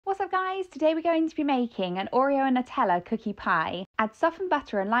What's up guys, today we're going to be making an Oreo and Nutella cookie pie. Add softened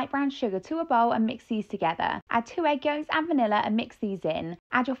butter and light brown sugar to a bowl and mix these together. Add 2 egg yolks and vanilla and mix these in.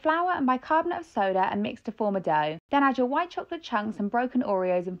 Add your flour and bicarbonate of soda and mix to form a dough. Then add your white chocolate chunks and broken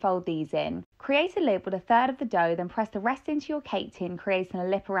Oreos and fold these in. Create a lid with a third of the dough, then press the rest into your cake tin, creating a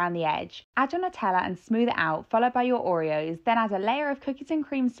lip around the edge. Add your Nutella and smooth it out, followed by your Oreos. Then add a layer of cookies and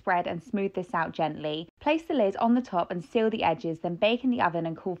cream spread and smooth this out gently. Place the lid on the top and seal the edges, then bake in the oven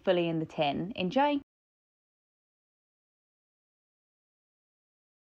and cool fully in the tin. Enjoy!